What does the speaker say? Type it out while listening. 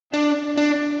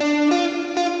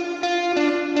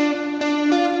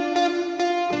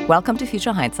Welcome to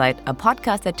Future Hindsight, a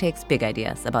podcast that takes big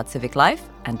ideas about civic life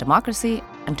and democracy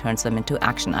and turns them into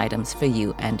action items for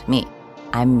you and me.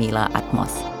 I'm Mila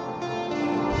Atmos.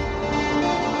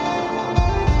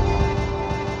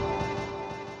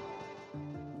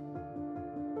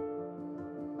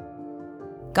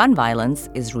 Gun violence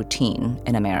is routine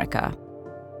in America.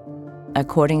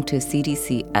 According to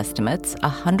CDC estimates,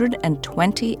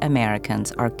 120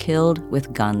 Americans are killed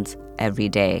with guns every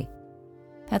day.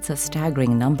 That's a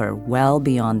staggering number, well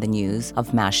beyond the news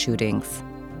of mass shootings.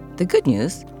 The good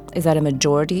news is that a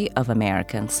majority of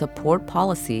Americans support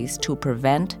policies to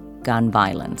prevent gun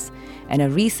violence. In a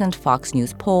recent Fox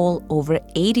News poll, over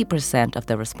 80% of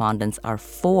the respondents are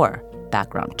for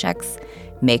background checks,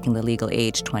 making the legal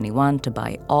age 21 to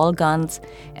buy all guns,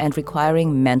 and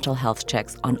requiring mental health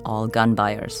checks on all gun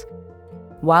buyers.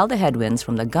 While the headwinds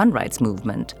from the gun rights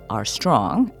movement are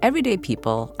strong, everyday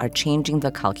people are changing the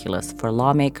calculus for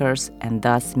lawmakers and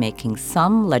thus making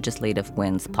some legislative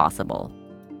wins possible.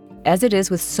 As it is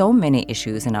with so many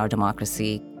issues in our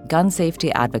democracy, gun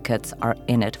safety advocates are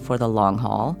in it for the long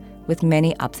haul, with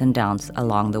many ups and downs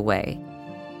along the way.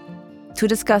 To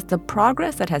discuss the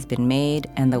progress that has been made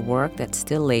and the work that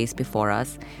still lays before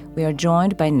us, we are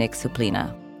joined by Nick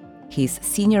Suplina. He's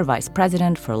Senior Vice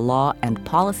President for Law and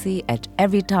Policy at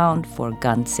Everytown for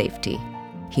Gun Safety.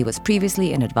 He was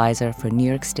previously an advisor for New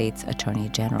York State's Attorney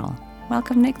General.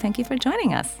 Welcome, Nick. Thank you for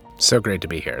joining us. So great to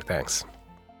be here. Thanks.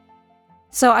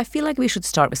 So I feel like we should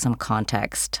start with some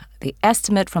context. The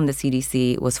estimate from the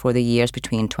CDC was for the years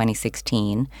between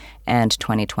 2016 and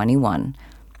 2021.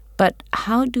 But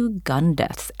how do gun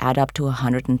deaths add up to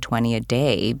 120 a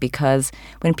day? Because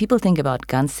when people think about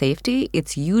gun safety,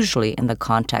 it's usually in the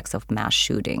context of mass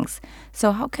shootings.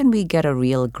 So how can we get a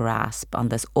real grasp on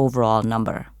this overall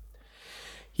number?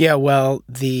 Yeah, well,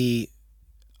 the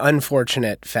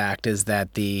unfortunate fact is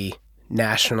that the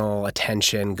national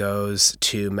attention goes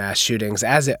to mass shootings,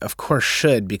 as it of course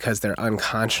should, because they're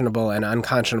unconscionable and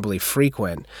unconscionably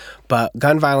frequent. But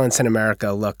gun violence in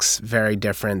America looks very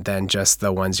different than just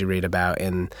the ones you read about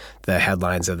in the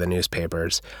headlines of the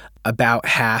newspapers. About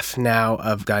half now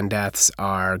of gun deaths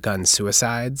are gun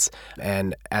suicides.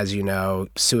 And as you know,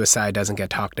 suicide doesn't get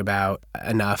talked about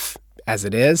enough as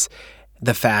it is.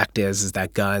 The fact is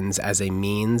that guns as a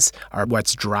means are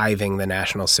what's driving the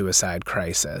national suicide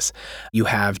crisis. You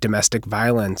have domestic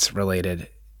violence-related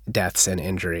deaths and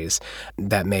injuries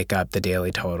that make up the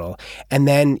daily total. And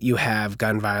then you have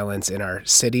gun violence in our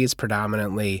cities,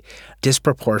 predominantly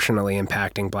disproportionately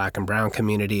impacting Black and brown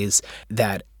communities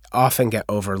that often get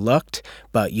overlooked,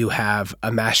 but you have a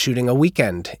mass shooting a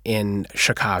weekend in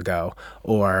Chicago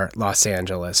or Los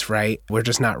Angeles, right? We're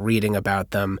just not reading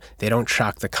about them. They don't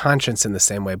shock the conscience in the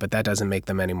same way, but that doesn't make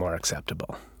them any more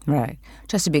acceptable. Right.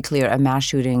 Just to be clear, a mass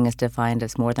shooting is defined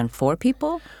as more than 4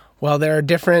 people? Well, there are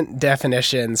different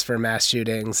definitions for mass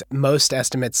shootings. Most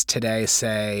estimates today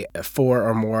say 4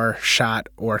 or more shot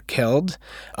or killed.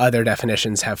 Other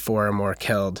definitions have 4 or more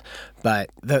killed. But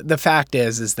the fact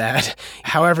is that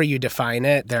however you define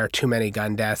it, there are too many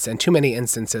gun deaths and too many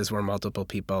instances where multiple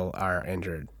people are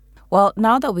injured. Well,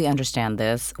 now that we understand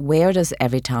this, where does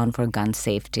Everytown for Gun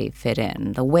Safety fit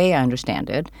in? The way I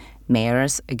understand it,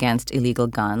 Mayors Against Illegal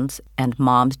Guns and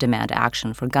Moms Demand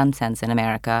Action for Gun Sense in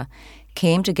America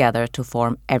came together to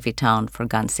form Everytown for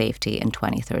Gun Safety in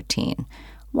 2013.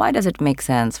 Why does it make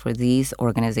sense for these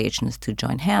organizations to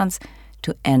join hands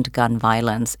to end gun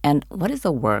violence? And what is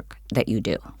the work that you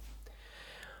do?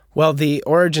 Well, the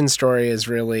origin story is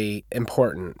really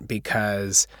important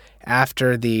because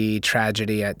after the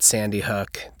tragedy at Sandy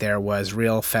Hook, there was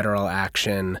real federal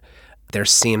action. There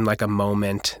seemed like a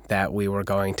moment that we were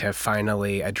going to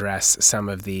finally address some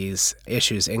of these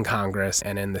issues in Congress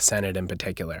and in the Senate in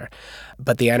particular.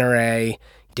 But the NRA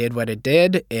did what it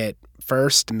did. It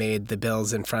first made the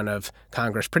bills in front of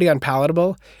Congress pretty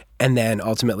unpalatable and then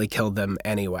ultimately killed them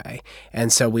anyway.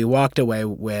 And so we walked away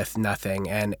with nothing.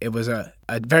 And it was a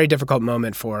very difficult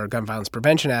moment for gun violence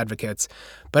prevention advocates,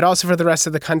 but also for the rest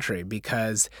of the country,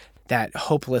 because that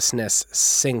hopelessness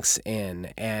sinks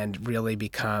in and really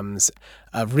becomes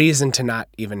a reason to not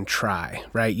even try,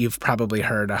 right? You've probably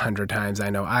heard 100 times, I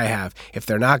know I have, if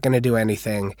they're not going to do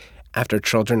anything after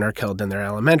children are killed in their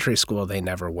elementary school, they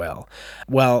never will.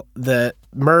 Well, the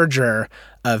merger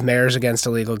of Mayors Against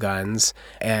Illegal Guns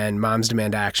and Moms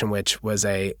Demand Action, which was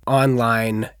a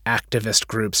online activist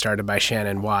group started by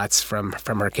Shannon Watts from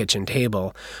her kitchen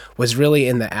table, was really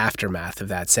in the aftermath of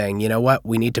that, saying, you know what,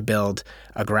 we need to build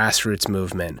a grassroots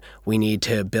movement. We need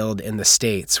to build in the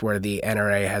states where the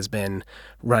NRA has been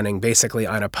running basically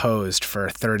unopposed for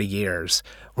 30 years.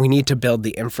 We need to build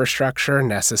the infrastructure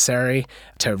necessary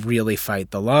to really fight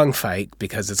the long fight,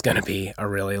 because it's going to be a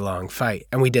really long fight.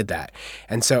 And we did that.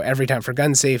 And so Everytown for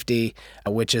Gun Safety,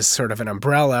 which is sort of an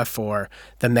umbrella for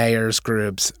the mayors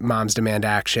groups, Moms Demand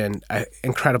Action,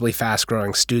 incredibly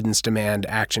fast-growing Students Demand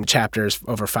Action chapters,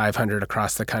 over 500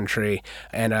 across the country,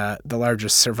 and the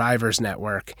largest survivors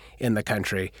network in the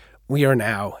country. We are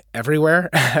now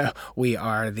everywhere. We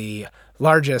are the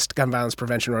largest gun violence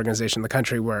prevention organization in the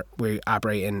country, where we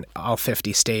operate in all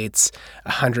 50 states,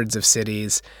 hundreds of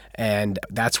cities, and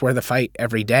that's where the fight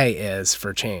every day is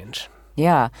for change.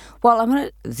 Yeah. Well, I'm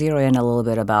going to zero in a little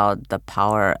bit about the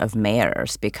power of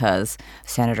mayors, because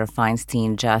Senator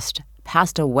Feinstein just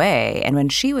passed away. And when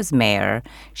she was mayor,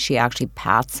 she actually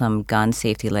passed some gun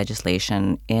safety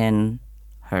legislation in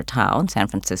her town, San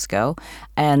Francisco.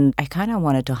 And I kind of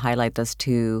wanted to highlight this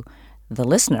to the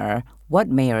listener, what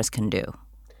mayors can do.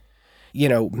 You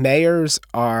know, mayors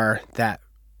are that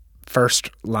first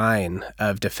line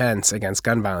of defense against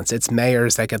gun violence. It's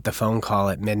mayors that get the phone call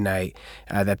at midnight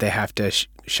that they have to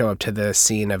show up to the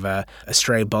scene of a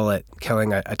stray bullet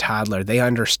killing a toddler. They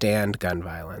understand gun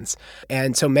violence.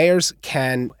 And so mayors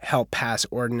can help pass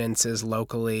ordinances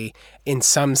locally in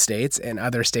some states. In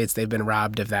other states, they've been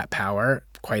robbed of that power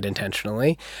quite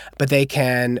intentionally. But they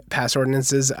can pass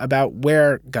ordinances about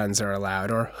where guns are allowed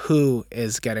or who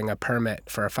is getting a permit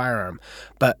for a firearm.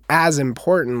 But as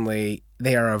importantly,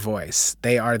 they are a voice.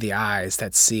 They are the eyes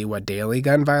that see what daily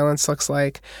gun violence looks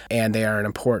like, and they are an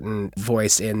important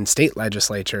voice in state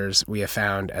legislatures, we have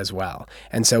found, as well.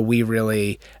 And so we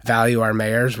really value our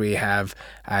mayors. We have,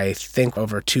 I think,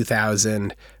 over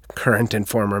 2,000 current and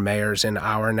former mayors in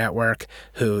our network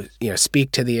who, speak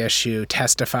to the issue,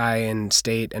 testify in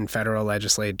state and federal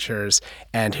legislatures,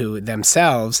 and who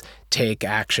themselves take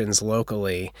actions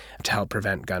locally to help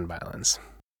prevent gun violence.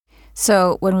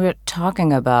 So when we're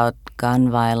talking about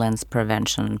gun violence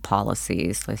prevention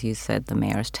policies, as you said, the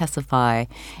mayors testify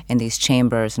in these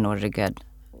chambers in order to get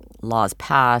laws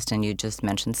passed, and you just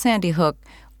mentioned Sandy Hook,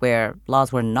 where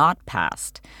laws were not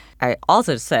passed. I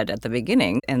also said at the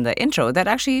beginning in the intro that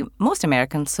actually most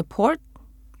Americans support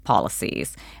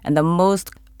policies, and the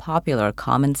most popular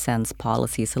common sense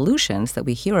policy solutions that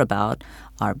we hear about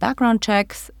are background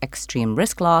checks, extreme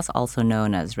risk laws, also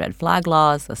known as red flag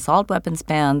laws, assault weapons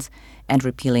bans, and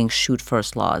repealing shoot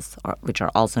first laws, which are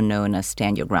also known as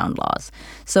stand your ground laws.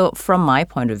 So from my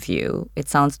point of view, it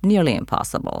sounds nearly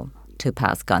impossible to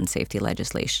pass gun safety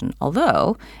legislation.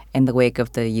 Although, in the wake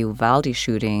of the Uvalde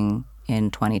shooting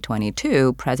in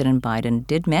 2022, President Biden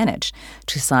did manage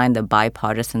to sign the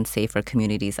Bipartisan Safer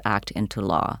Communities Act into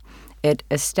law. It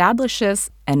establishes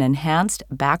an enhanced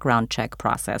background check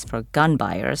process for gun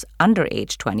buyers under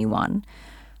age 21,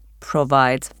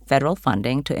 provides federal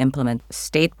funding to implement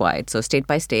statewide, so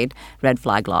state-by-state, red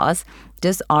flag laws,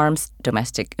 disarms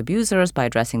domestic abusers by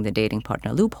addressing the dating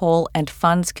partner loophole, and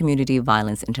funds community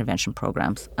violence intervention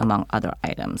programs, among other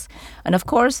items. And of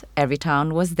course,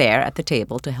 Everytown was there at the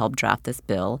table to help draft this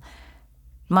bill.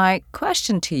 My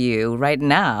question to you right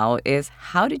now is,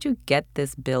 how did you get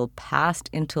this bill passed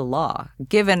into law,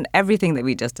 given everything that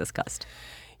we just discussed?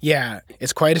 Yeah,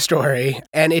 it's quite a story,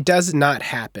 and it does not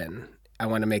happen, I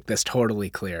want to make this totally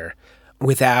clear,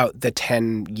 without the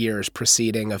 10 years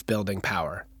preceding of building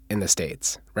power in the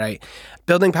states, right?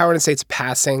 Building power in the states,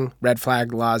 passing red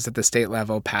flag laws at the state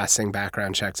level, passing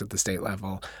background checks at the state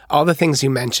level, all the things you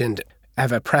mentioned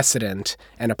have a precedent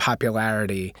and a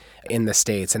popularity in the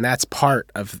states. And that's part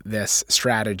of this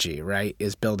strategy, right,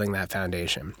 is building that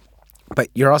foundation. But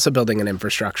you're also building an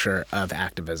infrastructure of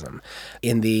activism.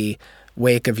 In the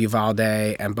wake of Uvalde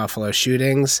and Buffalo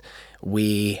shootings,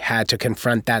 we had to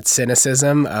confront that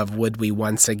cynicism of, would we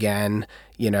once again,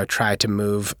 try to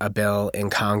move a bill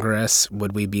in Congress?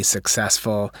 Would we be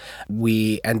successful?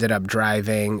 We ended up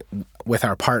driving with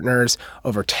our partners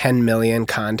over 10 million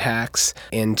contacts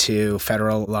into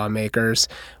federal lawmakers.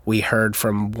 We heard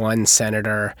from one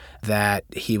senator that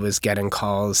he was getting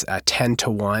calls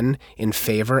 10-1 in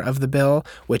favor of the bill,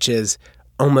 which is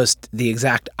almost the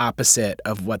exact opposite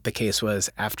of what the case was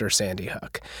after Sandy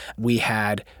Hook. We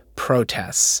had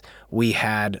protests. We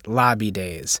had lobby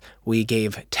days. We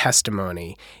gave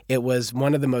testimony. It was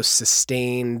one of the most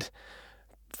sustained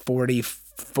 40,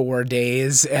 4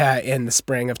 days in the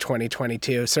spring of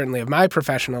 2022. Certainly of my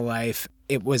professional life,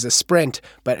 it was a sprint,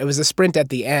 but it was a sprint at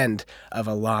the end of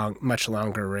a much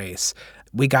longer race.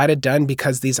 We got it done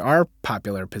because these are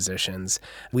popular positions.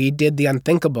 We did the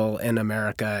unthinkable in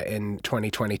America in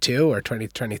 2022 or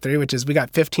 2023, which is we got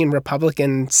 15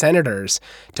 Republican senators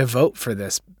to vote for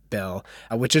this bill,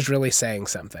 which is really saying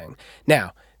something.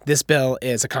 Now, this bill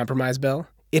is a compromise bill.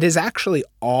 It is actually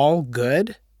all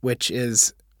good, which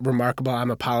is remarkable.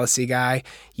 I'm a policy guy.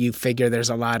 You figure there's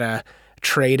a lot of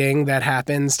trading that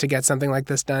happens to get something like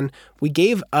this done. We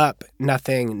gave up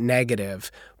nothing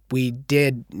negative. We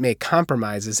did make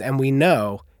compromises, and we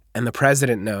know, and the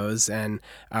president knows, and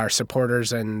our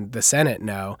supporters in the Senate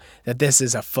know, that this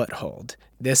is a foothold.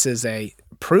 This is a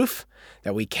proof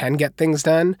that we can get things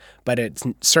done, but it's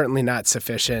certainly not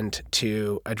sufficient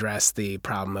to address the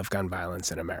problem of gun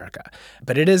violence in America.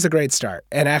 But it is a great start.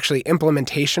 And actually,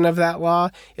 implementation of that law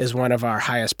is one of our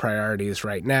highest priorities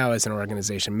right now as an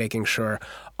organization, making sure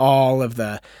all of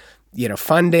the,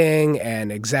 funding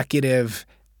and executive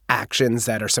actions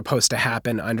that are supposed to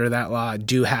happen under that law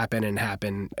do happen and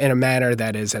happen in a manner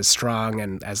that is as strong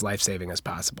and as life-saving as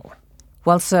possible.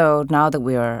 Well, so now that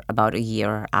we're about a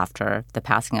year after the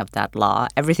passing of that law,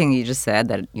 everything you just said,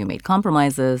 that you made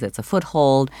compromises, it's a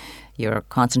foothold, you're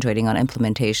concentrating on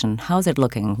implementation. How's it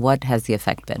looking? What has the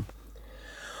effect been?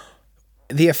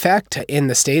 The effect in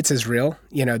the states is real.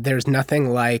 There's nothing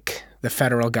like the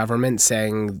federal government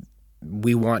saying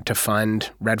we want to fund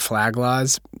red flag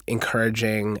laws,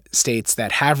 encouraging states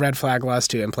that have red flag laws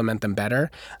to implement them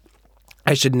better.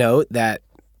 I should note that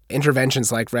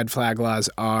interventions like red flag laws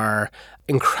are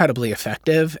incredibly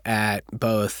effective at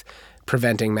both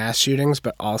preventing mass shootings,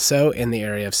 but also in the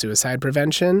area of suicide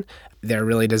prevention. They're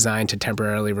really designed to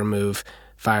temporarily remove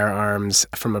firearms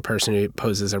from a person who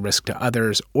poses a risk to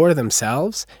others or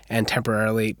themselves, and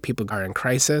temporarily people are in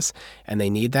crisis and they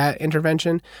need that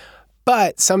intervention.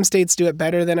 But some states do it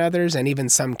better than others, and even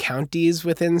some counties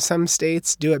within some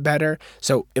states do it better.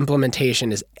 So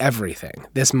implementation is everything.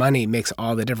 This money makes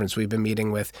all the difference. We've been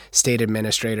meeting with state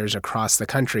administrators across the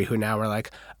country who now are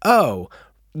like, oh,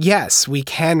 yes, we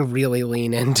can really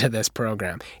lean into this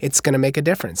program. It's going to make a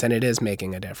difference, and it is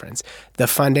making a difference. The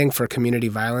funding for community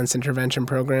violence intervention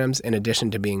programs, in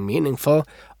addition to being meaningful,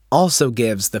 also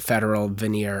gives the federal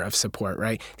veneer of support,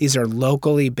 right? These are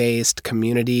locally based,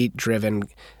 community-driven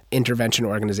intervention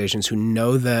organizations who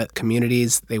know the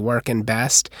communities they work in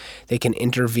best. They can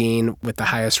intervene with the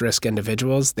highest risk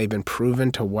individuals. They've been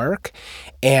proven to work.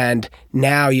 And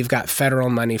now you've got federal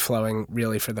money flowing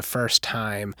really for the first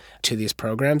time to these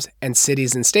programs, and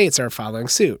cities and states are following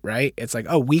suit, right? It's like,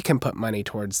 oh, we can put money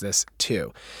towards this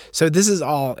too. So this is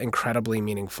all incredibly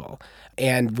meaningful.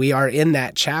 And we are in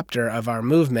that chapter of our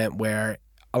movement where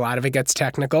a lot of it gets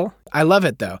technical. I love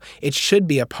it, though. It should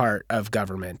be a part of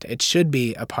government. It should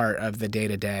be a part of the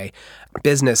day-to-day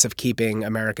business of keeping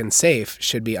Americans safe,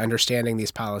 should be understanding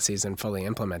these policies and fully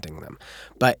implementing them.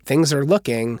 But things are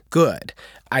looking good.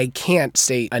 I can't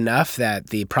state enough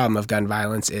that the problem of gun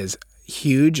violence is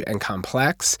huge and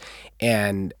complex,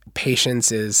 and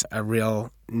patience is a real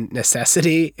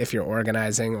necessity if you're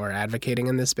organizing or advocating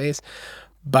in this space.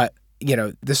 But,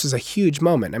 this was a huge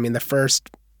moment. I mean, the first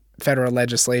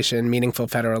meaningful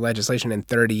federal legislation in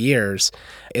 30 years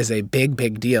is a big,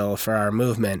 big deal for our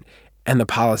movement, and the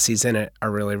policies in it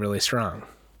are really, really strong.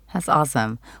 That's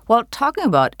awesome. Well, talking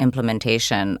about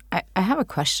implementation, I have a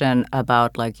question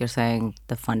about, like you're saying,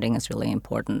 the funding is really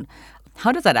important.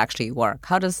 How does that actually work?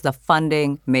 How does the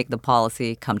funding make the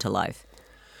policy come to life?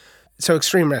 So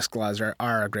extreme risk laws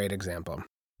are a great example.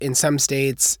 In some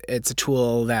states, it's a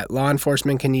tool that law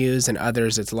enforcement can use. In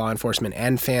others, it's law enforcement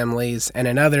and families. And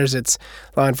in others, it's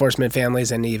law enforcement,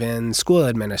 families, and even school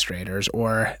administrators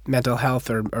or mental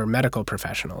health or medical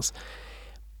professionals.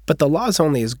 But the law is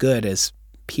only as good as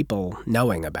people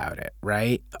knowing about it,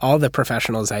 right? All the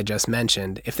professionals I just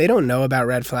mentioned, if they don't know about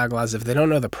red flag laws, if they don't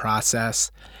know the process,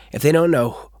 if they don't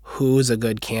know who's a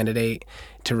good candidate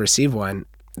to receive one,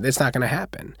 it's not going to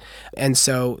happen. And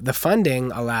so the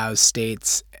funding allows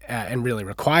states and really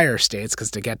requires states,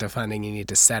 because to get to funding, you need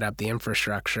to set up the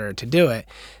infrastructure to do it,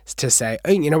 to say,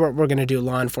 oh, you know what, we're going to do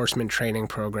law enforcement training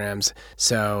programs.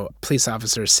 So police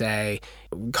officers say,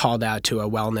 called out to a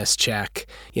wellness check,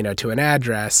 to an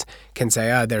address, can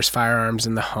say, oh, there's firearms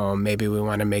in the home. Maybe we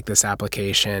want to make this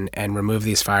application and remove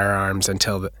these firearms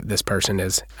until this person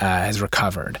has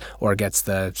recovered or gets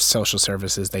the social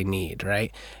services they need,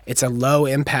 right? It's a low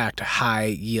impact, high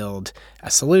yield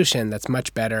solution that's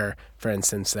much better, for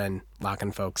instance, than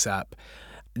locking folks up.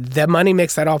 the money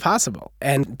makes that all possible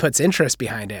and puts interest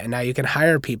behind it. And now you can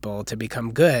hire people to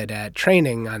become good at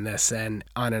training on this and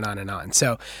on and on and on.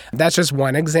 So that's just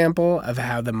one example of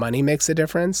how the money makes a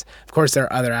difference. Of course, there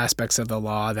are other aspects of the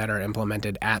law that are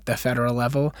implemented at the federal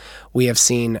level. We have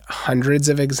seen hundreds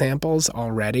of examples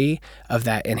already of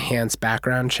that enhanced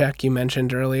background check you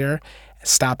mentioned earlier,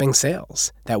 stopping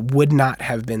sales that would not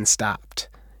have been stopped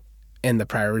in the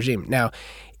prior regime. Now,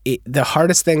 the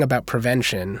hardest thing about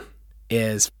prevention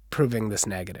is proving this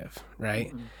negative, right?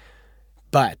 Mm-hmm.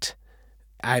 But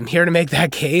I'm here to make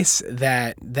that case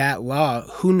that law,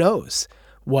 who knows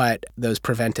what those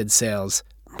prevented sales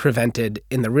prevented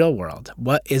in the real world?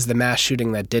 What is the mass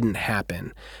shooting that didn't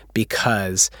happen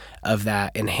because of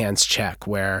that enhanced check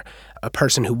where a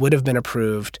person who would have been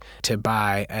approved to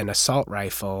buy an assault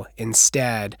rifle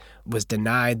instead was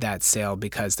denied that sale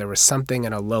because there was something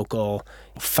in a local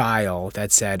file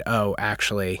that said, oh,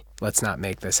 actually, let's not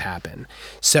make this happen.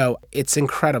 So it's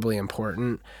incredibly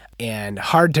important and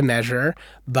hard to measure,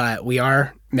 but we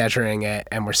are measuring it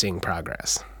and we're seeing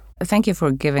progress. Thank you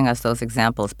for giving us those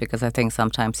examples, because I think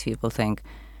sometimes people think,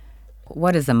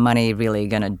 what is the money really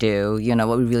going to do?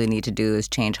 What we really need to do is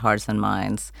change hearts and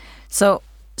minds. So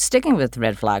sticking with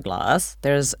red flag laws,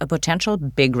 there's a potential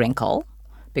big wrinkle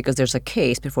because there's a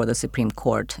case before the Supreme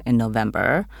Court in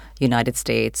November, United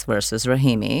States versus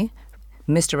Rahimi.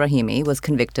 Mr. Rahimi was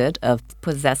convicted of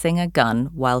possessing a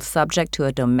gun while subject to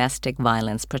a domestic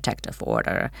violence protective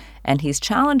order, and he's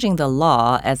challenging the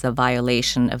law as a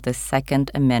violation of the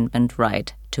Second Amendment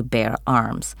right to bear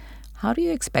arms. How do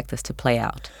you expect this to play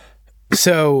out?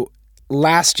 So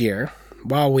last year,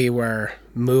 while we were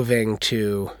moving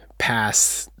to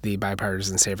pass the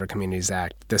Bipartisan Safer Communities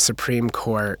Act, the Supreme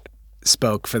Court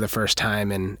spoke for the first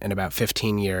time in about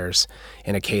 15 years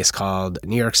in a case called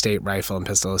New York State Rifle and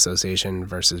Pistol Association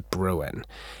versus Bruin.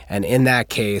 And in that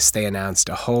case, they announced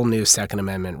a whole new Second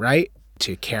Amendment right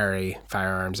to carry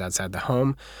firearms outside the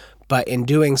home. But in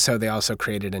doing so, they also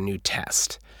created a new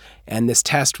test. And this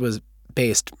test was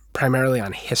based primarily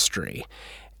on history.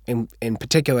 In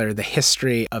particular, the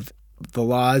history of the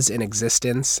laws in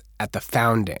existence at the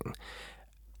founding.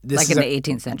 Like in the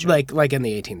 18th century? Like in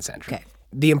the 18th century. Okay.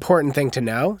 The important thing to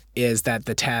know is that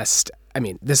the test,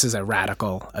 this is a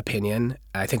radical opinion.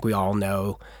 I think we all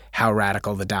know how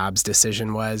radical the Dobbs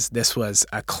decision was. This was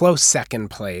a close second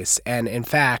place. And in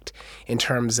fact, in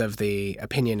terms of the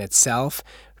opinion itself,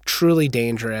 truly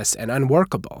dangerous and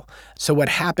unworkable. So what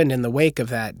happened in the wake of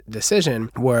that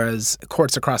decision was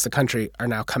courts across the country are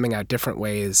now coming out different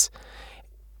ways.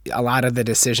 A lot of the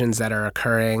decisions that are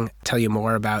occurring tell you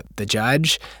more about the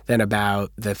judge than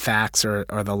about the facts or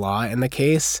the law in the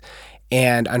case.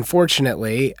 And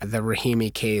unfortunately, the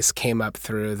Rahimi case came up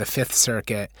through the Fifth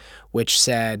Circuit, which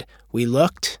said, we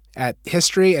looked at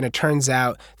history and it turns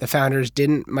out the founders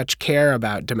didn't much care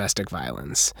about domestic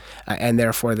violence, and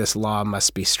therefore this law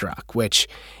must be struck, which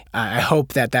I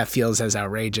hope that feels as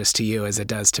outrageous to you as it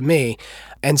does to me.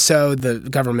 And so the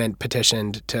government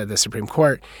petitioned to the Supreme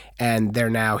Court, and they're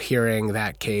now hearing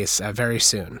that case very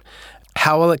soon.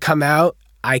 How will it come out?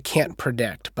 I can't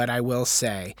predict, but I will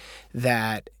say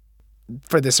that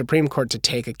for the Supreme Court to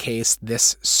take a case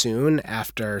this soon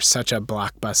after such a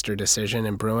blockbuster decision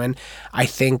in Bruin, I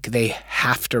think they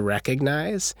have to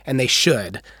recognize, and they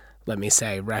should, let me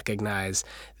say, recognize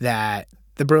that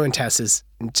the Bruin test is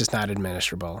just not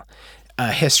administrable.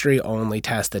 A history-only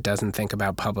test that doesn't think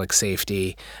about public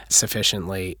safety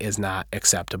sufficiently is not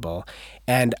acceptable.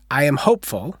 And I am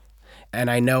hopeful, and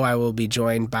I know I will be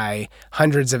joined by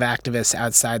hundreds of activists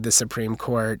outside the Supreme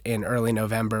Court in early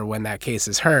November when that case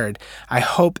is heard. I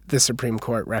hope the Supreme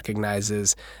Court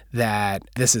recognizes that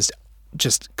this is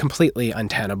just completely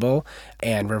untenable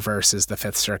and reverses the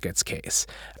Fifth Circuit's case.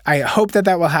 I hope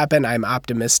that will happen. I'm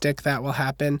optimistic that will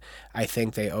happen. I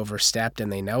think they overstepped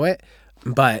and they know it,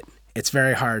 but it's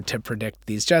very hard to predict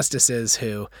these justices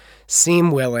who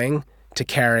seem willing to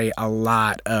carry a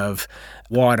lot of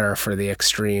water for the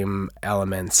extreme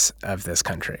elements of this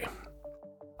country.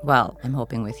 Well, I'm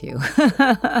hoping with you.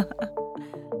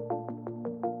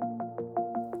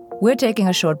 We're taking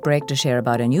a short break to share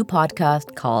about a new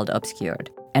podcast called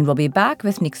Obscured, and we'll be back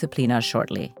with Nick Suplina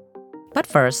shortly. But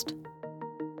first,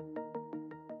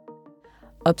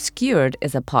 Obscured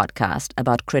is a podcast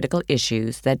about critical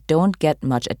issues that don't get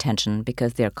much attention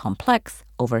because they're complex,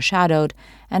 overshadowed,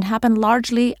 and happen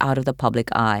largely out of the public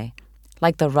eye,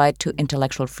 like the right to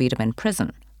intellectual freedom in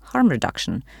prison, harm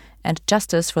reduction, and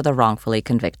justice for the wrongfully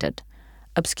convicted.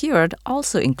 Obscured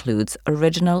also includes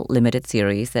original limited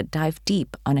series that dive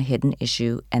deep on a hidden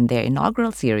issue, and their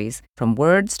inaugural series, From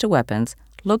Words to Weapons,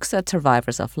 looks at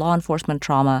survivors of law enforcement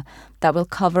trauma that will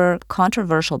cover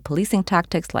controversial policing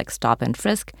tactics like stop and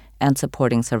frisk and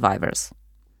supporting survivors.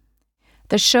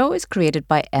 The show is created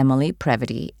by Emily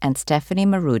Previty and Stephanie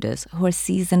Marudis, who are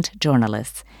seasoned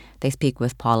journalists. They speak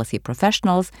with policy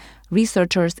professionals,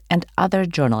 researchers, and other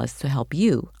journalists to help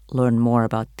you learn more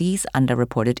about these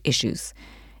underreported issues.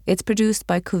 It's produced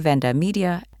by Kuvenda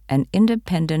Media, an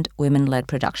independent women-led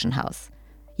production house.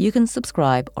 You can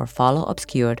subscribe or follow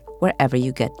Obscured wherever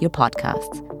you get your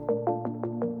podcasts.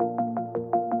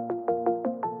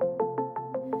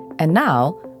 And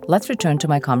now, let's return to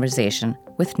my conversation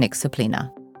with Nick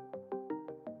Suplina.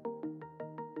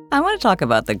 I want to talk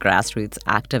about the grassroots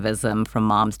activism from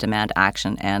Moms Demand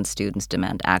Action and Students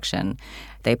Demand Action.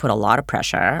 They put a lot of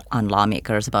pressure on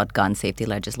lawmakers about gun safety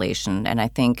legislation, and I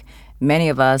think many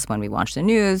of us, when we watch the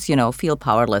news, feel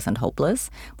powerless and hopeless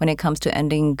when it comes to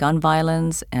ending gun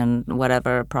violence, and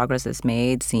whatever progress is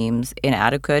made seems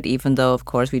inadequate, even though, of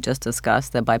course, we just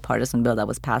discussed the bipartisan bill that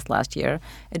was passed last year.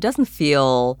 It doesn't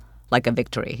feel like a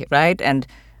victory, right? And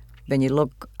when you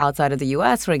look outside of the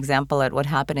U.S., for example, at what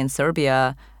happened in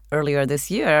Serbia earlier this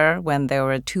year when there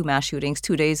were 2 mass shootings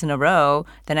 2 days in a row,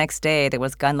 the next day there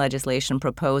was gun legislation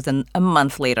proposed, and a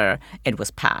month later it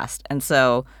was passed. And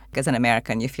so, as an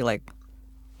American, you feel like,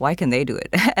 why can they do it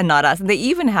and not us? And they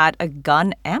even had a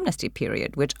gun amnesty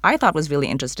period, which I thought was really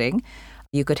interesting.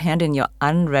 You could hand in your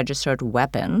unregistered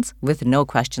weapons with no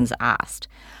questions asked.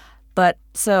 But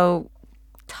so,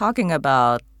 talking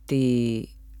about the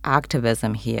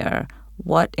activism here,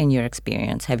 what, in your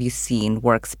experience, have you seen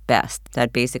works best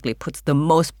that basically puts the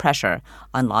most pressure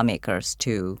on lawmakers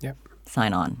to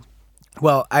sign on?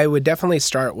 Well, I would definitely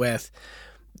start with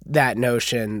that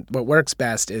notion. What works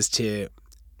best is to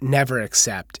never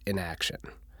accept inaction.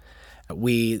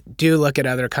 We do look at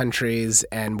other countries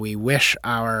and we wish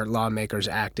our lawmakers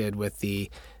acted with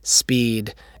the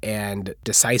speed and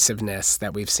decisiveness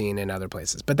that we've seen in other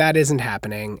places. But that isn't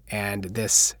happening, and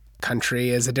this country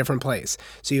is a different place.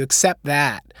 So you accept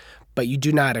that, but you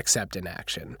do not accept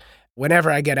inaction.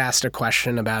 Whenever I get asked a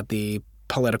question about the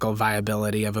political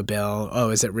viability of a bill,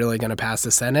 is it really going to pass the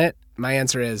Senate? My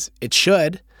answer is it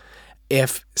should.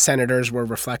 If senators were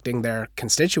reflecting their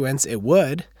constituents, it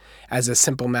would. As a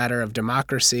simple matter of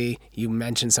democracy, you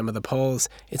mentioned some of the polls,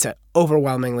 it's an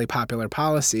overwhelmingly popular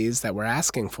policies that we're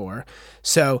asking for.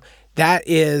 So that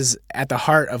is at the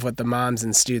heart of what the moms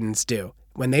and students do.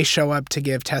 When they show up to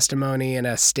give testimony in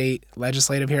a state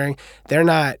legislative hearing, they're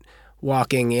not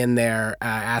walking in there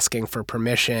asking for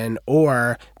permission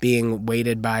or being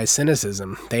weighted by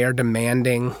cynicism. They are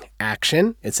demanding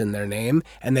action. It's in their name,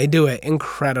 and they do it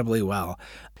incredibly well.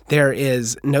 There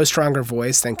is no stronger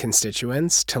voice than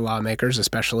constituents to lawmakers,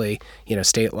 especially,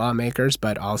 state lawmakers,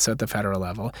 but also at the federal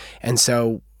level. And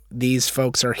so these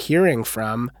folks are hearing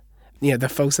from the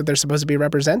folks that they're supposed to be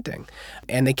representing,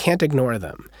 and they can't ignore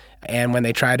them. And when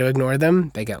they try to ignore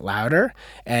them, they get louder,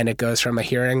 and it goes from a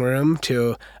hearing room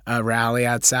to a rally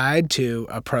outside to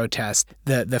a protest.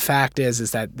 The fact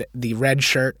is that the red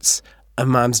shirts of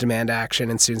Moms Demand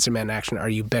Action and Students Demand Action are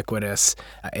ubiquitous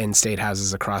in state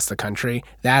houses across the country.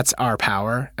 That's our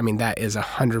power. I mean, that is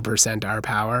 100% our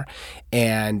power,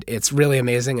 and it's really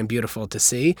amazing and beautiful to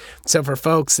see. So for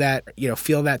folks that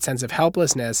feel that sense of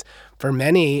helplessness, for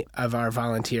many of our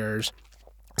volunteers,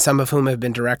 some of whom have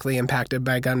been directly impacted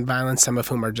by gun violence, some of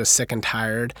whom are just sick and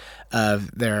tired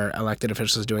of their elected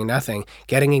officials doing nothing,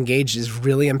 getting engaged is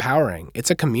really empowering.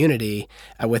 It's a community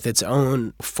with its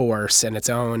own force and its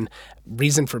own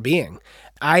reason for being.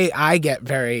 I get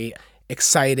very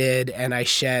excited and I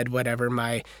shed whatever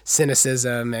my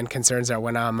cynicism and concerns are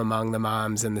when I'm among the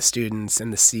moms and the students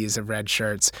and the seas of red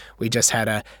shirts. We just had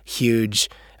a huge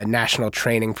national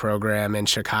training program in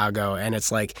Chicago, and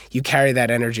it's like you carry that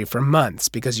energy for months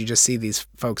because you just see these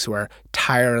folks who are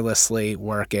tirelessly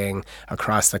working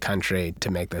across the country to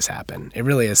make this happen. It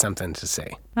really is something to see.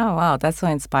 Oh, wow. That's so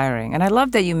inspiring. And I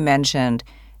love that you mentioned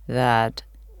that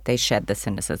they shed the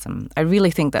cynicism. I really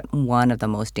think that one of the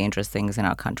most dangerous things in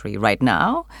our country right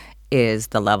now is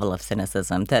the level of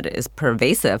cynicism that is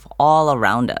pervasive all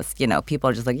around us. People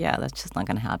are just like, yeah, that's just not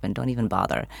going to happen. Don't even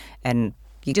bother. And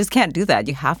you just can't do that.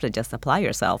 You have to just apply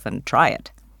yourself and try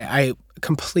it. I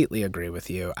completely agree with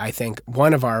you. I think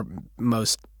one of our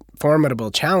most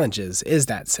formidable challenges is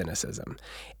that cynicism.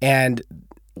 And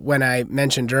when I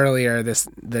mentioned earlier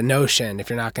the notion,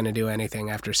 if you're not going to do anything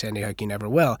after Sandy Hook, you never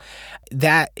will,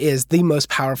 that is the most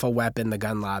powerful weapon the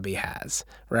gun lobby has,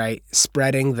 right?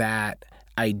 Spreading that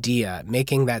idea,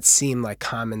 making that seem like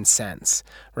common sense,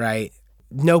 right?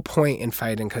 No point in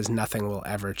fighting because nothing will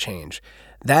ever change.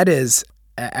 That is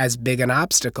as big an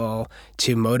obstacle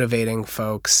to motivating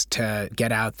folks to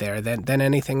get out there than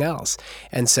anything else.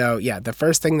 And so, yeah, the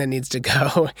first thing that needs to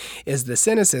go is the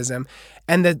cynicism.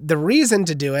 And the reason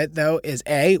to do it, though, is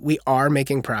A, we are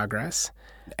making progress,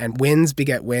 and wins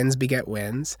beget wins beget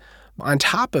wins. On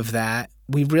top of that,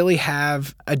 we really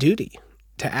have a duty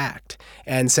to act.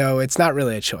 And so it's not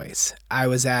really a choice. I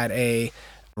was at a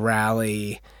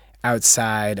rally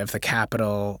outside of the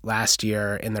Capitol last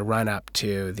year in the run-up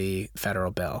to the federal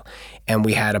bill. And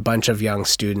we had a bunch of young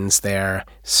students there,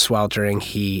 sweltering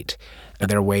heat.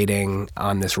 They're waiting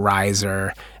on this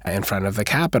riser in front of the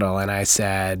Capitol. And I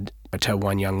said to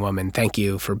one young woman, "Thank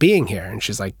you for being here." And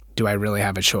she's like, "Do I really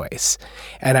have a choice?"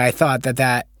 And I thought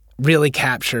that really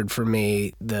captured for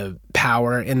me the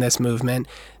power in this movement.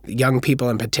 Young people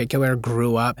in particular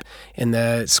grew up in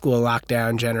the school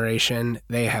lockdown generation.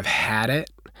 They have had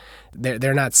it.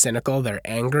 They're not cynical, they're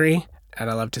angry, and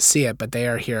I love to see it, but they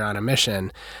are here on a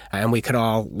mission, and we could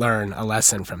all learn a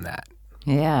lesson from that.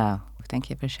 Yeah, thank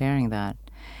you for sharing that.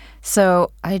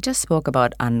 So I just spoke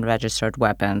about unregistered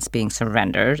weapons being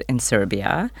surrendered in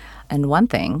Serbia, and one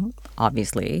thing,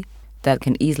 obviously, that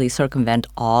can easily circumvent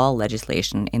all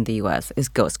legislation in the U.S. is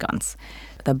ghost guns.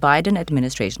 The Biden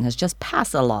administration has just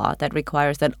passed a law that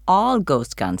requires that all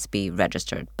ghost guns be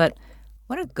registered. But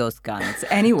what are ghost guns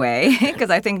anyway? Because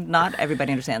I think not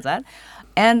everybody understands that.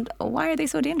 And why are they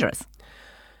so dangerous?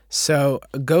 So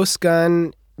a ghost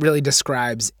gun really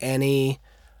describes any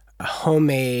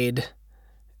homemade,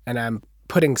 and I'm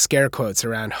putting scare quotes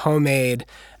around homemade,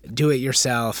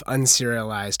 do-it-yourself,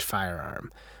 unserialized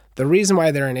firearm. The reason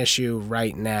why they're an issue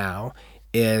right now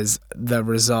is the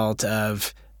result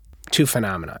of two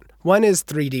phenomena. One is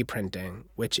 3D printing,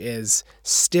 which is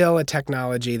still a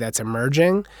technology that's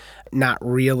emerging, not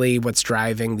really what's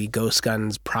driving the ghost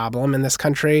guns problem in this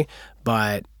country,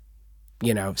 but,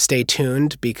 stay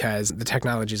tuned because the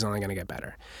technology is only going to get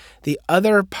better. The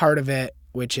other part of it,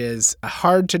 which is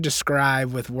hard to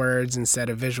describe with words instead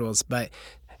of visuals, but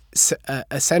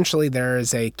essentially there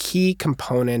is a key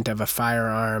component of a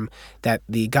firearm that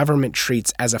the government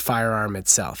treats as a firearm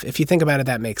itself. If you think about it,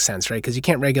 that makes sense, right? Because you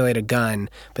can't regulate a gun,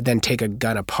 but then take a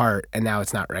gun apart and now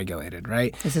it's not regulated,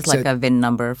 right? Is this like a VIN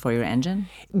number for your engine?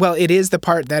 Well, it is the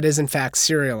part that is in fact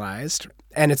serialized,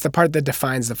 and it's the part that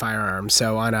defines the firearm.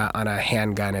 So on a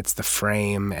handgun, it's the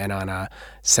frame, and on a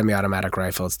semi-automatic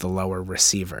rifle, it's the lower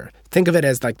receiver. Think of it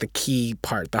as like the key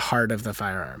part, the heart of the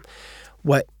firearm.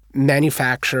 What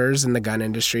manufacturers in the gun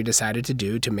industry decided to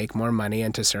do to make more money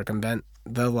and to circumvent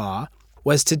the law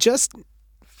was to just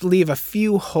leave a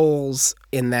few holes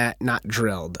in that not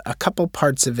drilled, a couple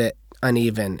parts of it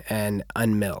uneven and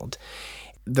unmilled.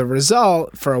 The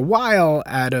result for a while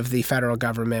out of the federal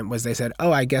government was they said,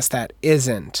 I guess that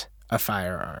isn't a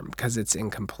firearm because it's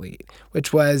incomplete,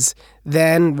 which was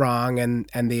then wrong, and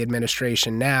the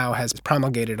administration now has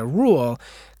promulgated a rule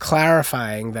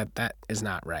clarifying that is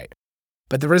not right.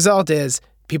 But the result is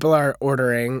people are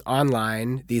ordering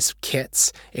online these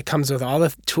kits. It comes with all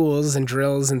the tools and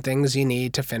drills and things you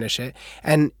need to finish it.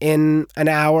 And in an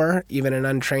hour, even an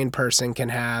untrained person can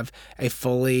have a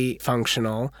fully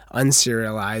functional,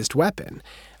 unserialized weapon.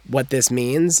 What this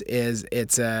means is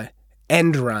it's a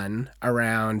end run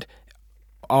around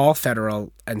all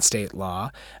federal and state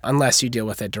law unless you deal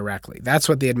with it directly. That's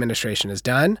what the administration has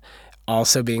done.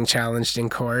 Also being challenged in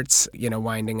courts,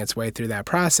 winding its way through that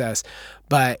process.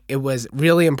 But it was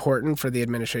really important for the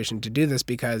administration to do this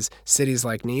because cities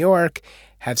like New York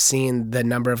have seen the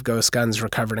number of ghost guns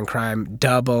recovered in crime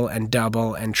double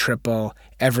and triple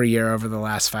every year over the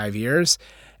last 5 years.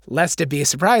 Lest it be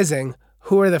surprising,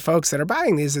 who are the folks that are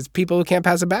buying these? It's people who can't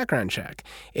pass a background check.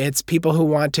 It's people who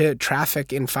want to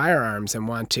traffic in firearms and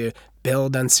want to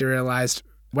build unserialized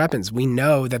weapons. We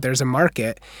know that there's a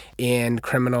market in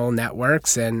criminal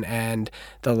networks and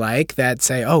the like that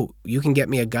say, you can get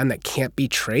me a gun that can't be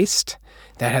traced,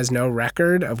 that has no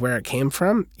record of where it came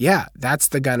from. Yeah, that's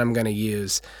the gun I'm going to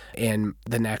use in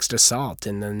the next assault,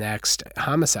 in the next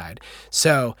homicide.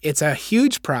 So it's a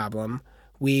huge problem.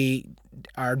 We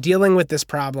are dealing with this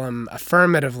problem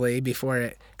affirmatively before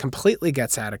it completely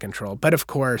gets out of control. But of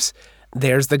course,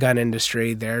 there's the gun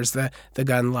industry, there's the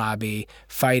gun lobby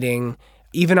fighting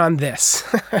even on this,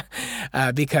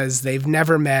 because they've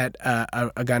never met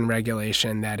a gun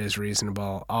regulation that is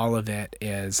reasonable. All of it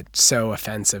is so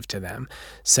offensive to them.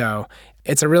 So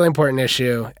it's a really important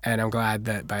issue, and I'm glad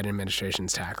that Biden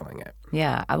administration's tackling it.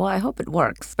 Yeah, well, I hope it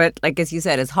works. But as you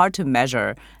said, it's hard to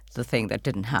measure the thing that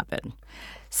didn't happen.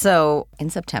 So in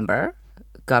September,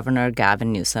 Governor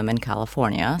Gavin Newsom in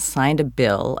California signed a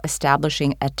bill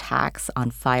establishing a tax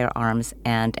on firearms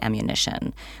and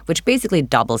ammunition, which basically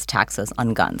doubles taxes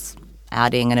on guns.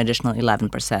 adding an additional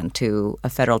 11% to a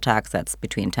federal tax that's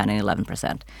between 10 and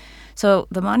 11%. So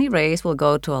the money raised will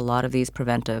go to a lot of these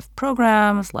preventive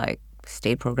programs like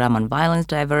state program on violence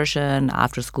diversion,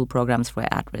 after-school programs for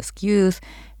at-risk youth,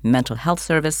 mental health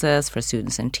services for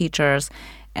students and teachers.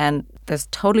 And this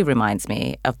totally reminds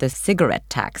me of the cigarette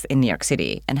tax in New York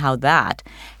City and how that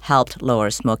helped lower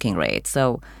smoking rates.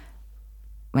 So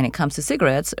when it comes to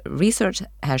cigarettes, research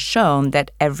has shown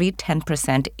that every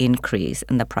 10% increase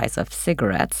in the price of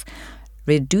cigarettes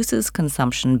reduces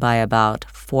consumption by about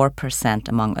 4%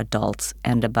 among adults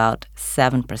and about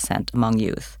 7% among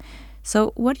youth.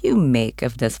 So what do you make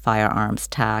of this firearms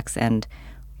tax, and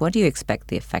what do you expect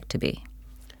the effect to be?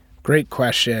 Great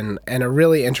question, and a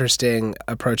really interesting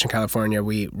approach in California.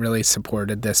 We really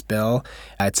supported this bill.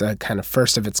 It's a kind of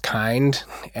first of its kind,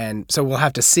 and so we'll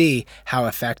have to see how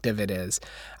effective it is.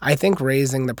 I think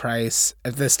raising the price,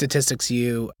 the statistics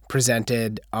you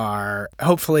presented are,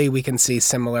 hopefully we can see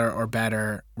similar or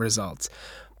better results.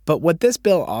 But what this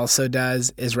bill also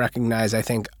does is recognize, I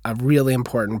think, a really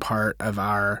important part of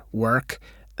our work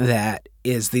that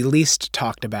is the least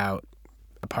talked about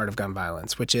a part of gun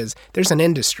violence, which is there's an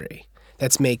industry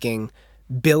that's making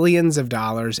billions of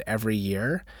dollars every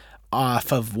year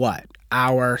off of what?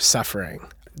 Our suffering,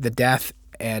 the death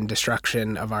and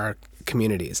destruction of our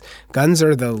communities. Guns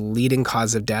are the leading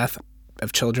cause of death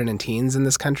of children and teens in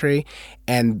this country,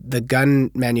 and the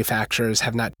gun manufacturers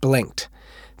have not blinked.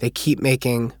 They keep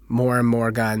making more and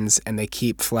more guns, and they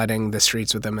keep flooding the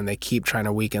streets with them, and they keep trying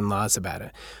to weaken laws about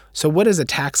it. So what does a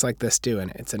tax like this do?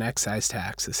 And it's an excise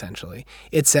tax, essentially.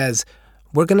 It says,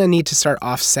 we're going to need to start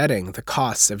offsetting the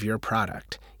costs of your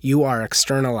product. You are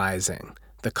externalizing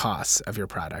the costs of your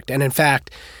product. And in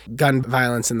fact, gun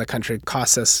violence in the country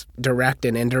costs us direct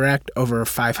and indirect over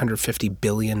 $550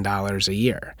 billion a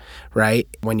year, right?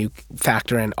 When you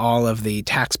factor in all of the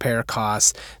taxpayer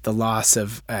costs, the loss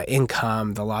of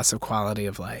income, the loss of quality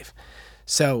of life.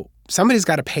 So somebody's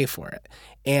got to pay for it.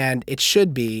 And it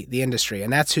should be the industry.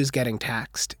 And that's who's getting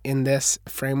taxed in this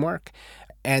framework.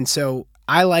 And so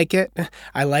I like it.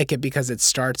 I like it because it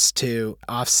starts to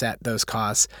offset those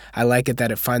costs. I like it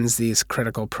that it funds these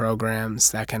critical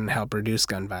programs that can help reduce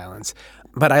gun violence.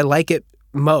 But I like it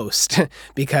most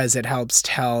because it helps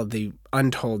tell the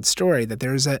untold story that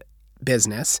there's a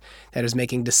business that is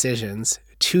making decisions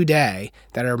today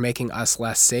that are making us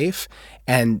less safe,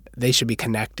 and they should be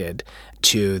connected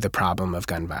to the problem of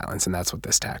gun violence, and that's what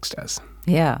this tax does.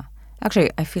 Yeah. Actually,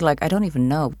 I feel like I don't even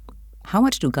know, how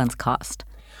much do guns cost?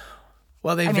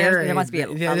 Well, they vary. There must be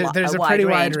there's a wide pretty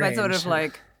range, wide range. but sort of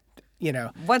like, you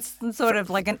what's sort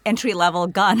of like an entry-level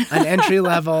gun? An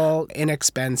entry-level,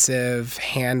 inexpensive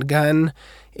handgun,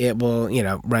 it will,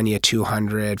 run you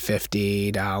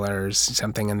 $250,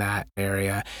 something in that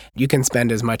area. You can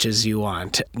spend as much as you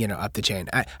want, up the chain.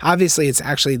 Obviously, it's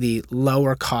actually the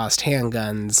lower-cost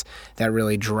handguns that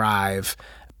really drive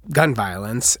gun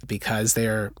violence because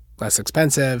they're less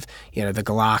expensive. The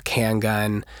Glock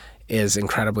handgun is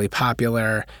incredibly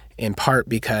popular, in part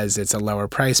because it's a lower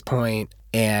price point.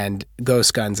 And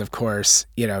ghost guns, of course,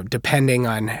 depending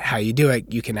on how you do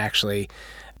it, you can actually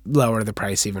lower the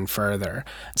price even further.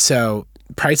 So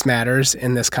price matters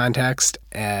in this context,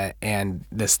 and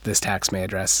this tax may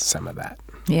address some of that.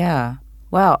 Yeah.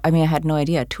 Wow. I had no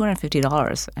idea.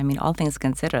 $250. All things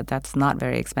considered, that's not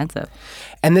very expensive.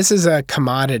 And this is a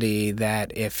commodity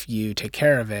that, if you take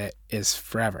care of it, is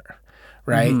forever,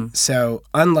 right? Mm-hmm. So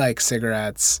unlike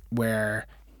cigarettes, where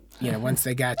once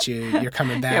they got you, you're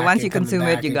coming back. Yeah, once you consume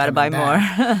it, you got to buy more.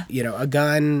 A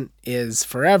gun is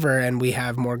forever, and we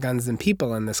have more guns than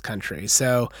people in this country.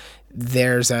 So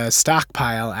there's a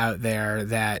stockpile out there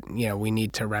that, we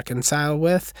need to reconcile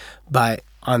with. But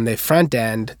on the front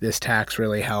end, this tax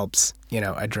really helps,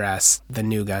 address the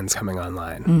new guns coming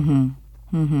online.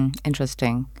 Mm-hmm. Mm-hmm.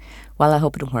 Interesting. Well, I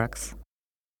hope it works.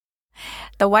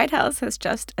 The White House has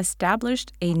just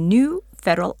established a new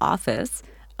federal office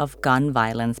of gun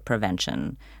violence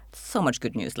prevention. So much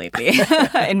good news lately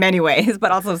in many ways,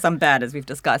 but also some bad, as we've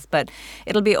discussed. But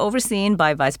it'll be overseen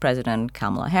by Vice President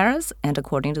Kamala Harris. And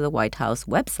according to the White House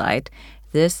website,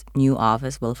 this new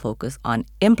office will focus on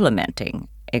implementing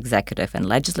executive and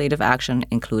legislative action,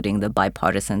 including the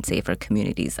Bipartisan Safer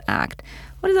Communities Act.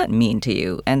 What does that mean to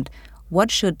you? And what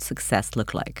should success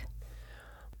look like?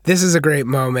 This is a great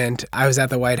moment. I was at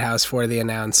the White House for the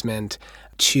announcement.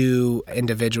 2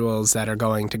 individuals that are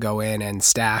going to go in and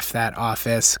staff that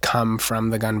office come from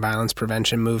the gun violence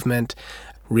prevention movement,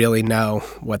 really know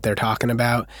what they're talking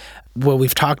about. Well,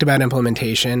 we've talked about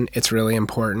implementation. It's really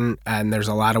important, and there's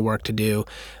a lot of work to do.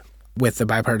 with the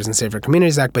Bipartisan Safer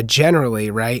Communities Act, but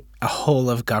generally, right, a whole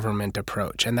of government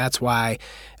approach. And that's why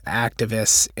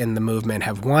activists in the movement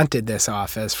have wanted this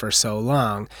office for so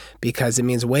long, because it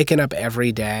means waking up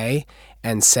every day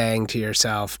and saying to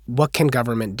yourself, what can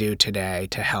government do today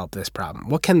to help this problem?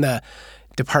 What can the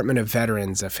Department of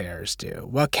Veterans Affairs do?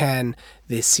 What can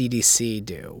the CDC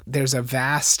do? There's a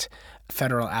vast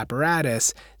federal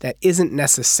apparatus that isn't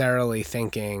necessarily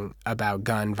thinking about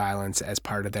gun violence as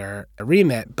part of their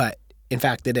remit, but in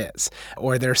fact it is.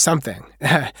 Or there's something.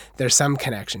 There's some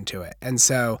connection to it. And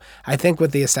so I think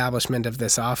with the establishment of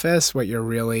this office, what you're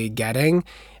really getting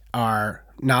are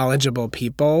knowledgeable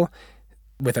people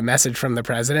with a message from the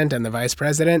president and the vice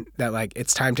president that, like,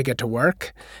 it's time to get to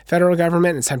work, federal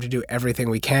government. It's time to do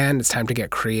everything we can. It's time to get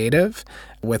creative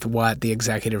with what the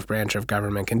executive branch of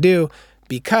government can do,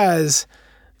 because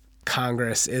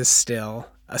Congress is still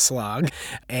a slog.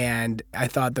 And I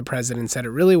thought the president said it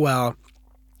really well,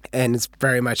 and it's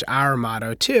very much our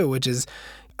motto too, which is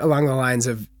along the lines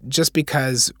of, just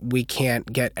because we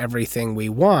can't get everything we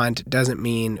want doesn't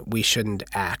mean we shouldn't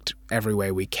act every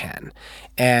way we can.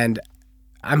 And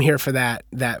I'm here for that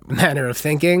manner of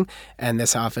thinking, and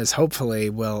this office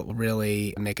hopefully will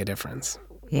really make a difference.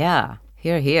 Yeah,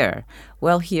 hear, hear.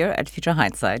 Well, here at Future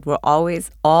Hindsight, we're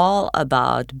always all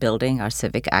about building our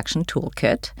civic action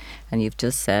toolkit, and you've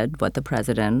just said what the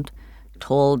president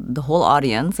told the whole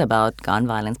audience about gun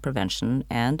violence prevention.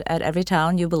 And at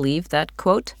Everytown, you believe that,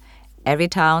 quote, every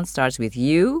town starts with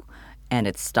you, and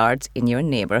it starts in your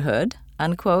neighborhood,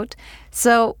 unquote.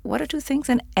 So what are two things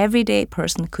an everyday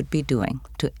person could be doing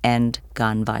to end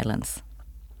gun violence?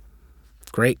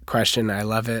 Great question. I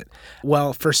love it.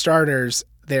 Well, for starters,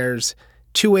 there's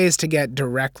two ways to get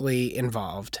directly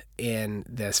involved in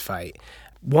this fight.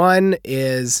 One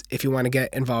is, if you want to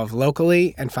get involved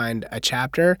locally and find a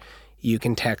chapter, you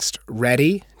can text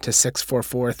READY to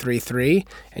 64433,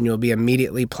 and you'll be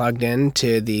immediately plugged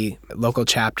into the local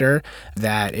chapter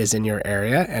that is in your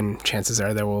area, and chances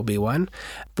are there will be one.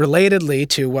 Relatedly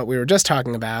to what we were just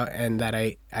talking about, and that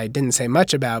I didn't say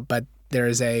much about, but there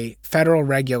is a federal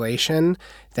regulation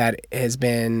that has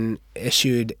been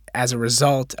issued as a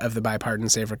result of the Bipartisan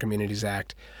Safer Communities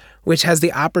Act, which has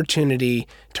the opportunity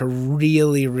to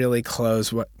really, really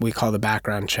close what we call the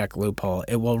background check loophole.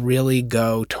 It will really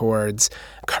go towards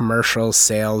commercial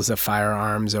sales of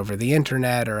firearms over the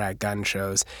internet or at gun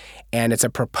shows. And it's a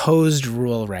proposed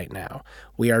rule right now.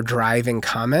 We are driving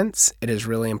comments. It is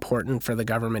really important for the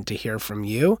government to hear from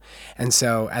you. And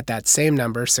so at that same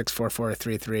number,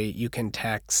 64433, you can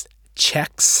text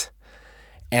CHECKS,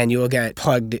 and you will get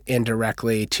plugged in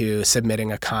directly to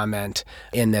submitting a comment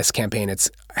in this campaign.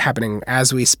 It's happening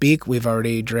as we speak. We've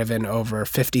already driven over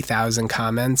 50,000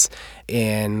 comments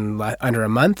in under a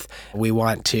month. We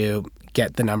want to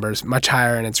get the numbers much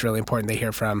higher, and it's really important to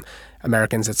hear from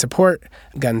Americans that support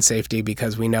gun safety,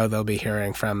 because we know they'll be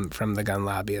hearing from the gun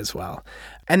lobby as well.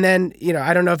 And then,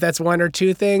 I don't know if that's one or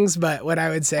two things, but what I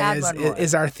would say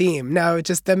is our theme. No,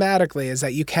 just thematically is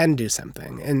that you can do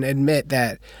something, and admit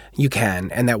that you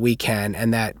can, and that we can,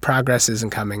 and that progress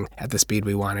isn't coming at the speed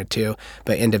we want it to,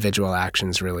 but individual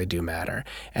actions really do matter.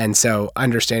 And so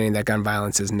understanding that gun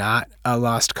violence is not a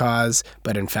lost cause,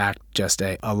 but in fact just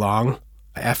a long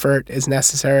effort is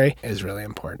necessary, is really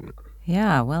important.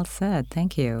 Yeah, well said.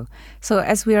 Thank you. So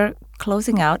as we are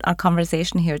closing out our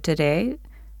conversation here today,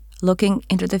 looking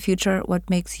into the future, what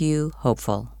makes you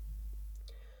hopeful?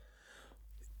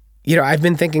 I've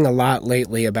been thinking a lot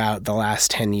lately about the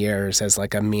last 10 years as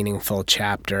like a meaningful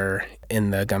chapter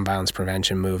in the gun violence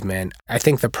prevention movement. I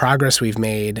think the progress we've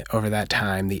made over that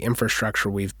time, the infrastructure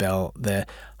we've built, the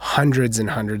hundreds and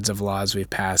hundreds of laws we've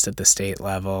passed at the state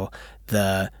level,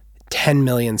 the 10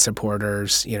 million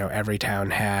supporters,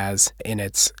 Everytown has in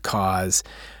its cause,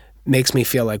 makes me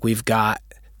feel like we've got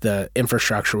the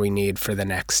infrastructure we need for the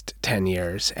next 10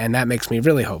 years. And that makes me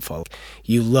really hopeful.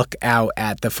 You look out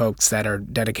at the folks that are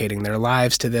dedicating their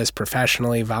lives to this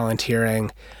professionally,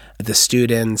 volunteering, the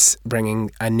students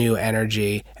bringing a new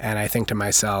energy, and I think to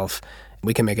myself,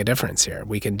 we can make a difference here.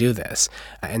 We can do this.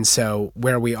 And so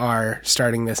where we are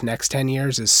starting this next 10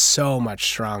 years is so much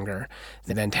stronger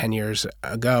than 10 years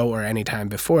ago or any time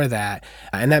before that.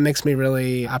 And that makes me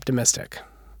really optimistic.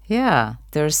 Yeah,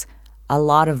 there's a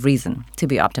lot of reason to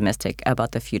be optimistic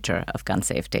about the future of gun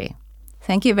safety.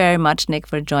 Thank you very much, Nick,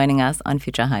 for joining us on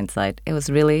Future Hindsight. It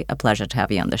was really a pleasure to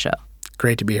have you on the show.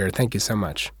 Great to be here. Thank you so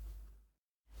much.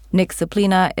 Nick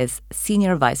Suplina is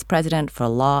Senior Vice President for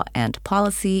Law and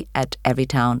Policy at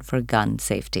Everytown for Gun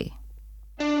Safety.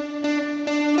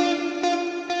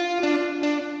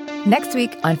 Next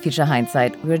week on Future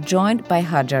Hindsight, we're joined by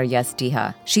Hajar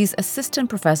Yazdiha. She's assistant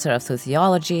professor of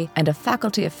sociology and a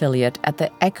faculty affiliate at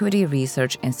the Equity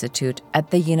Research Institute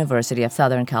at the University of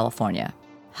Southern California.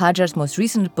 Hajar's most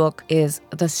recent book is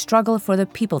The Struggle for the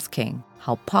People's King: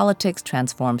 How Politics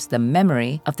Transforms the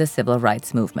Memory of the Civil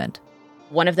Rights Movement.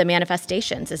 One of the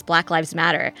manifestations is Black Lives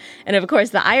Matter. And of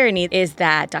course, the irony is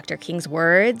that Dr. King's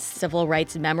words, civil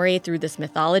rights memory through this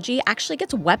mythology, actually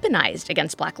gets weaponized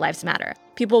against Black Lives Matter.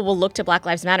 People will look to Black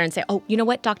Lives Matter and say, oh, you know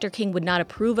what? Dr. King would not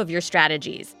approve of your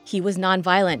strategies. He was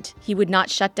nonviolent. He would not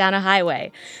shut down a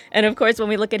highway. And of course, when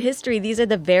we look at history, these are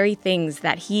the very things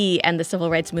that he and the civil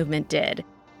rights movement did.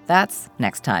 That's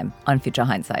next time on Future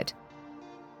Hindsight.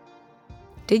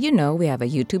 Did you know we have a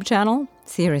YouTube channel?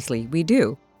 Seriously, we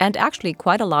do. And actually,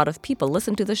 quite a lot of people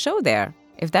listen to the show there.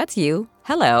 If that's you,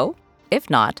 hello. If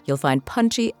not, you'll find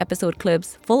punchy episode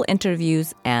clips, full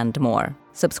interviews, and more.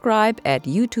 Subscribe at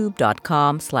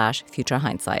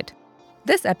youtube.com/futurehindsight.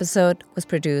 This episode was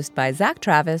produced by Zach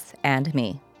Travis and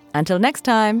me. Until next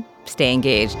time, stay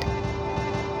engaged.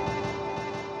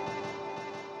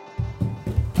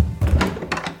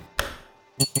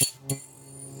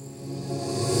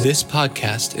 This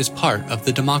podcast is part of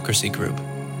the Democracy Group.